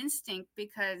 follow that instinct,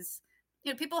 because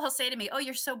people will say to me, oh,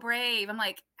 you're so brave. I'm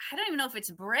like, I don't even know if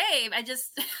it's brave. I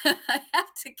just I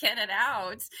have to get it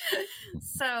out.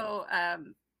 So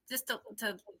just to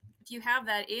if you have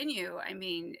that in you,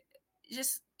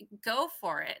 just go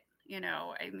for it.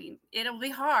 It'll be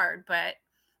hard, but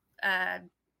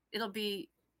it'll be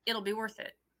worth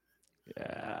it.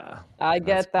 Yeah, I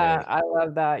get that. Great. I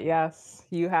love that. Yes,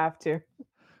 you have to.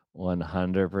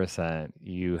 100%.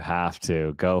 You have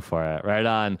to go for it. Right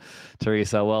on,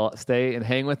 Theresa. Well, stay and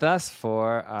hang with us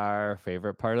for our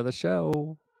favorite part of the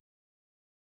show.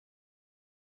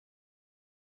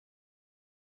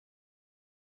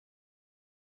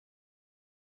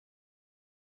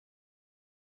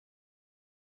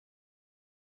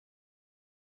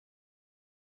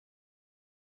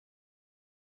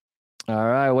 All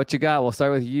right, what you got? We'll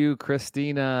start with you,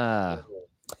 Christina.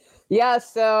 Yeah,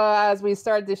 so as we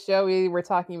started the show, we were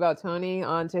talking about Tony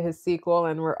on to his sequel,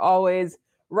 and we're always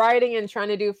writing and trying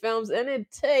to do films, and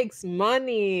it takes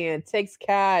money. It takes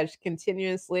cash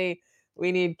continuously.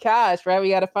 We need cash, right? We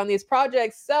got to fund these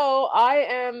projects. So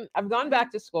I've gone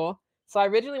back to school. So I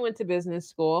originally went to business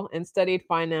school and studied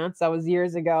finance. That was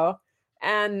years ago.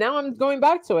 And now I'm going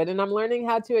back to it, and I'm learning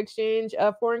how to exchange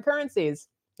foreign currencies.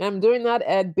 I'm doing that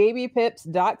at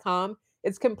babypips.com.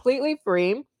 It's completely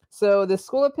free. So the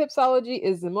School of Pipsology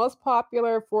is the most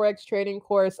popular Forex trading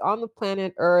course on the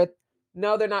planet Earth.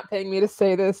 No, they're not paying me to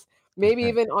say this. Maybe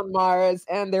even on Mars.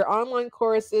 And their online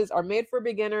courses are made for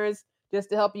beginners, just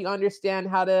to help you understand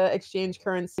how to exchange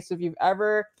currency. So if you've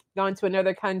ever gone to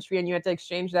another country and you had to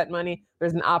exchange that money,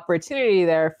 there's an opportunity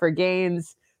there for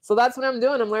gains. So that's what I'm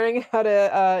doing. I'm learning how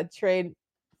to trade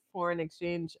foreign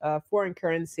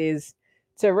currencies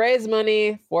to raise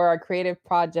money for our creative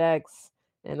projects.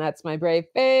 And that's my brave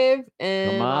fave.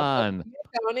 And Come I'll on.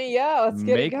 Tony, yeah, let's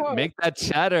get it going. Make that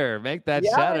cheddar. Make that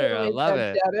Yeah, we're cheddar. gonna I make love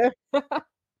that it. cheddar.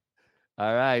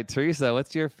 All right, Theresa,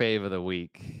 what's your fave of the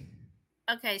week?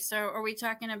 Okay, so are we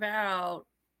talking about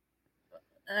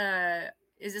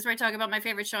is this where I talk about my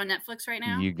favorite show on Netflix right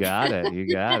now? You got it.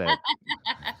 You got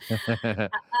it.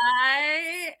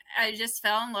 I just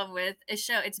fell in love with a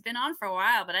show. It's been on for a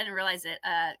while, but I didn't realize it.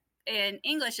 In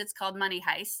English, it's called Money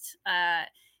Heist.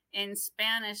 In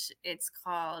Spanish, it's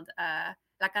called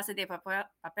La Casa de Papel.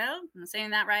 I'm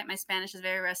saying that right. My Spanish is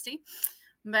very rusty.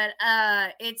 But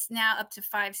it's now up to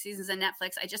 5 seasons on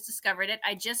Netflix. I just discovered it.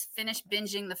 I just finished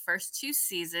binging the first 2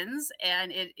 seasons,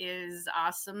 and it is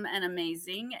awesome and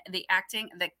amazing. The acting,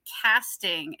 the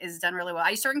casting is done really well.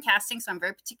 I used to work in casting, so I'm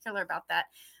very particular about that.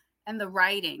 And the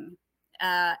writing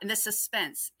and the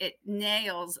suspense, it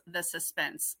nails the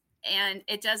suspense. And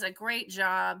it does a great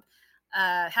job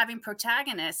having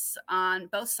protagonists on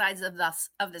both sides of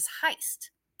this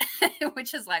heist.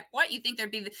 Which is like, what? You think there'd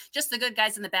be just the good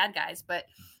guys and the bad guys, but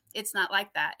it's not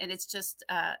like that. And it's just,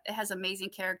 it has amazing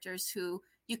characters who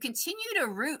you continue to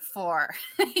root for,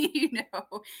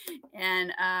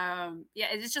 And yeah,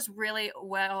 it's just really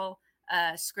well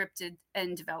scripted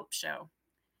and developed show.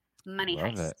 Money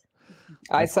Love Heist. It.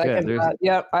 I second that.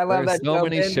 Yep, I love that. There's so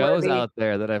many shows out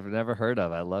there that I've never heard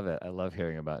of. I love it. I love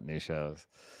hearing about new shows.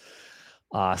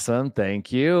 Awesome.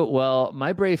 Thank you. Well,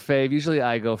 my brave fave, usually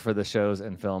I go for the shows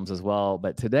and films as well,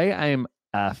 but today I'm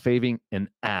faving an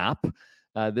app.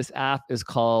 This app is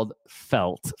called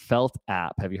Felt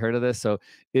app. Have you heard of this? So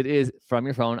it is from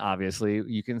your phone, obviously.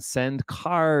 You can send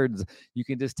cards. You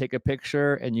can just take a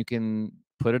picture and you can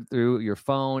put it through your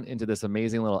phone into this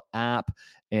amazing little app.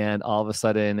 And all of a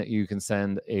sudden you can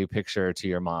send a picture to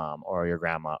your mom or your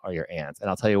grandma or your aunts. And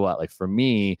I'll tell you what, like for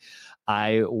me,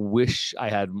 I wish I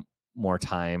had more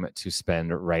time to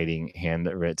spend writing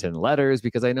handwritten letters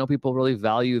because I know people really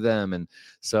value them. And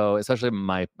so, especially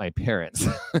my parents.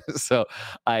 So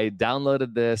I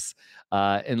downloaded this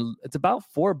and it's about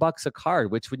 $4 a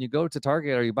card, which when you go to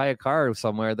Target or you buy a card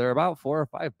somewhere, they're about $4 or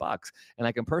 $5. And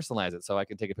I can personalize it. So I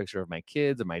can take a picture of my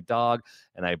kids and my dog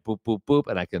and I boop, boop, boop,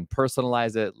 and I can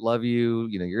personalize it. Love you,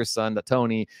 your son,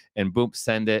 Tony, and boop,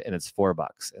 send it. And it's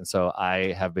 $4. And so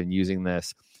I have been using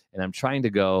this. And I'm trying to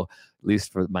go, at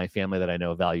least for my family that I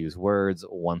know values words,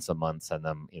 once a month, send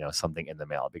them, something in the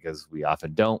mail because we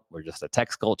often don't. We're just a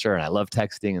text culture and I love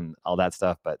texting and all that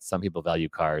stuff, but some people value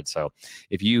cards. So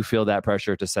if you feel that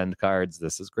pressure to send cards,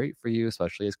 this is great for you,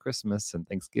 especially as Christmas and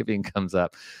Thanksgiving comes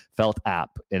up. Felt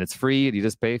app, and it's free. And you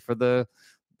just pay for the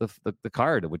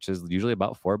card, which is usually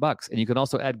about $4. And you can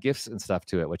also add gifts and stuff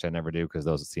to it, which I never do because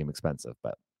those seem expensive,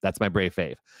 but that's my brave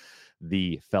fave,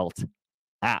 the Felt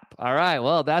app. All right.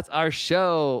 Well, that's our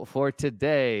show for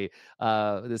today.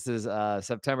 This is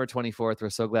September 24th.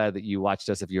 We're so glad that you watched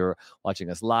us. If you're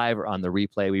watching us live or on the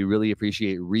replay, we really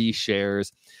appreciate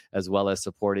reshares as well as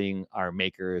supporting our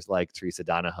makers like Theresa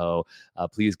Donahoe.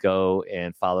 Please go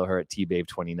and follow her at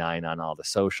tbabe29 on all the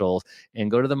socials and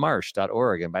go to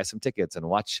themarsh.org and buy some tickets and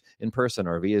watch in person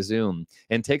or via Zoom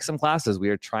and take some classes. We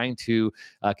are trying to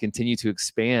continue to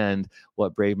expand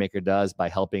what Brave Maker does by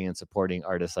helping and supporting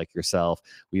artists like yourself.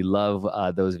 We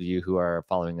love those of you who are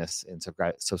following us and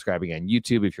subscribing on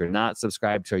YouTube. If you're not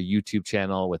subscribed to our YouTube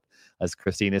channel, with, as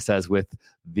Christina says, with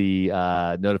the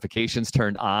notifications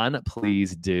turned on,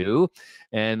 please do.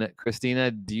 And Christina,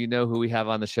 do you know who we have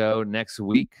on the show next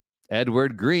week?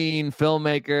 Edward Green,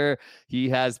 filmmaker. He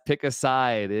has Pick a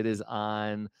Side. It is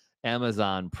on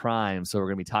Amazon Prime. So we're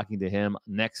going to be talking to him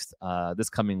next, this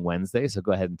coming Wednesday. So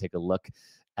go ahead and take a look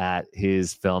at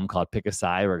his film called Pick a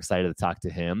Side. We're excited to talk to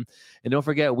him. And don't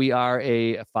forget, we are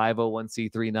a 501c3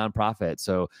 nonprofit.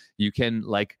 So you can,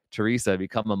 like Theresa,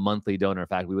 become a monthly donor. In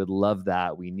fact, we would love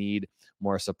that. We need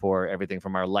more support. Everything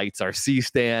from our lights, our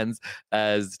C-stands,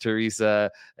 as Theresa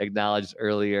acknowledged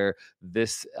earlier,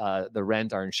 this, the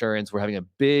rent, our insurance. We're having a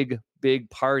big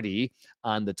party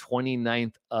on the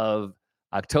 29th of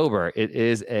October. It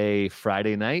is a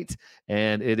Friday night,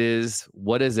 and it is,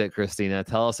 what is it, Christina?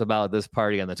 Tell us about this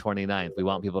party on the 29th. We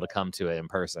want people to come to it in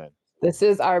person. This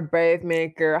is our Brave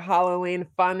Maker Halloween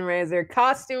fundraiser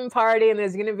costume party, and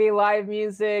there's going to be live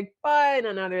music by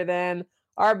none other than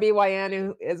RBYN,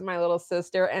 who is my little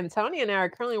sister. And Tony and I are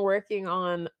currently working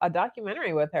on a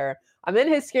documentary with her. I'm in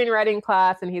his screenwriting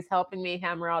class and he's helping me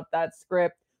hammer out that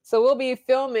script. So we'll be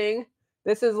filming.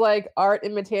 This is like art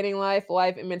imitating life,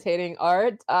 life imitating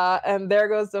art. And there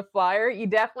goes the flyer. You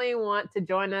definitely want to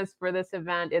join us for this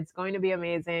event. It's going to be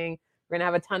amazing. We're going to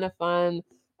have a ton of fun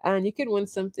and you could win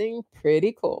something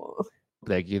pretty cool.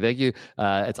 Thank you.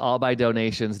 It's all by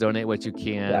donations. Donate what you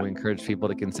can. Yeah. We encourage people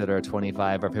to consider a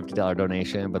 $25 or $50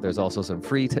 donation, but there's also some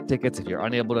free tickets if you're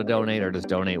unable to donate, or just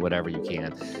donate whatever you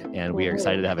can. And we are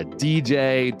excited to have a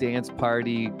DJ, dance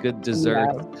party, good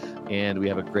dessert, and we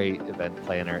have a great event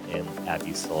planner in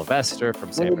Abby Sylvester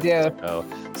from San Francisco.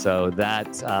 So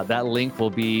that link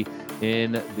will be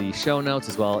in the show notes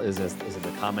as well as in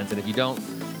the comments. And if you don't,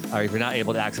 or if you're not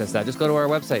able to access that, just go to our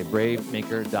website,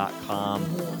 bravemaker.com.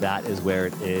 That is where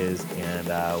it is,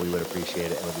 and we would appreciate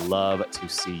it and would love to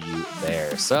see you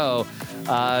there. So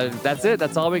that's it.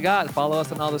 That's all we got. Follow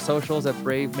us on all the socials at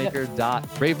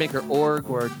bravemaker.org,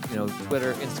 or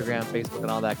Twitter, Instagram, Facebook, and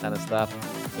all that kind of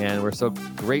stuff. And we're so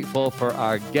grateful for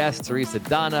our guest, Theresa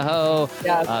Donahoe,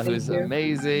 who's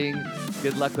amazing.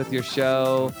 Good luck with your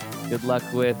show. Good luck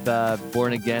with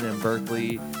Born Again in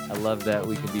Berkeley. I love that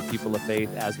we can be people of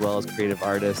faith as well as creative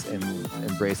artists and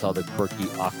embrace all the quirky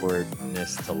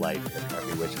awkwardness to life in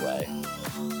every which way.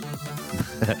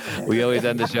 We always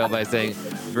end the show by saying,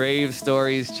 brave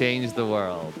stories change the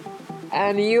world.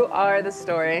 And you are the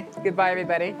story. Goodbye,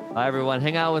 everybody. Bye, everyone.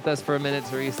 Hang out with us for a minute,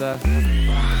 Theresa.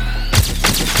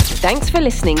 Thanks for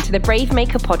listening to the Brave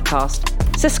Maker podcast.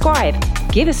 Subscribe,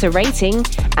 give us a rating,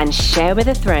 and share with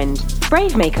a friend.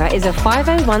 Brave Maker is a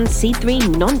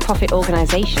 501c3 non-profit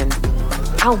organization.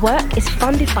 Our work is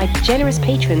funded by generous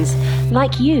patrons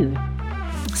like you.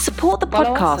 Support the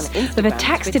podcast with a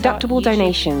tax-deductible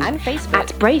donation at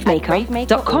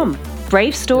bravemaker.com.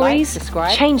 Brave stories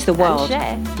change the world.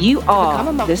 You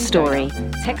are the story.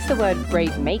 Text the word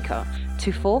Brave Maker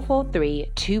to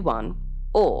 44321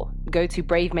 or go to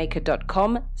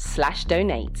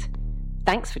bravemaker.com/donate.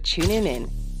 Thanks for tuning in.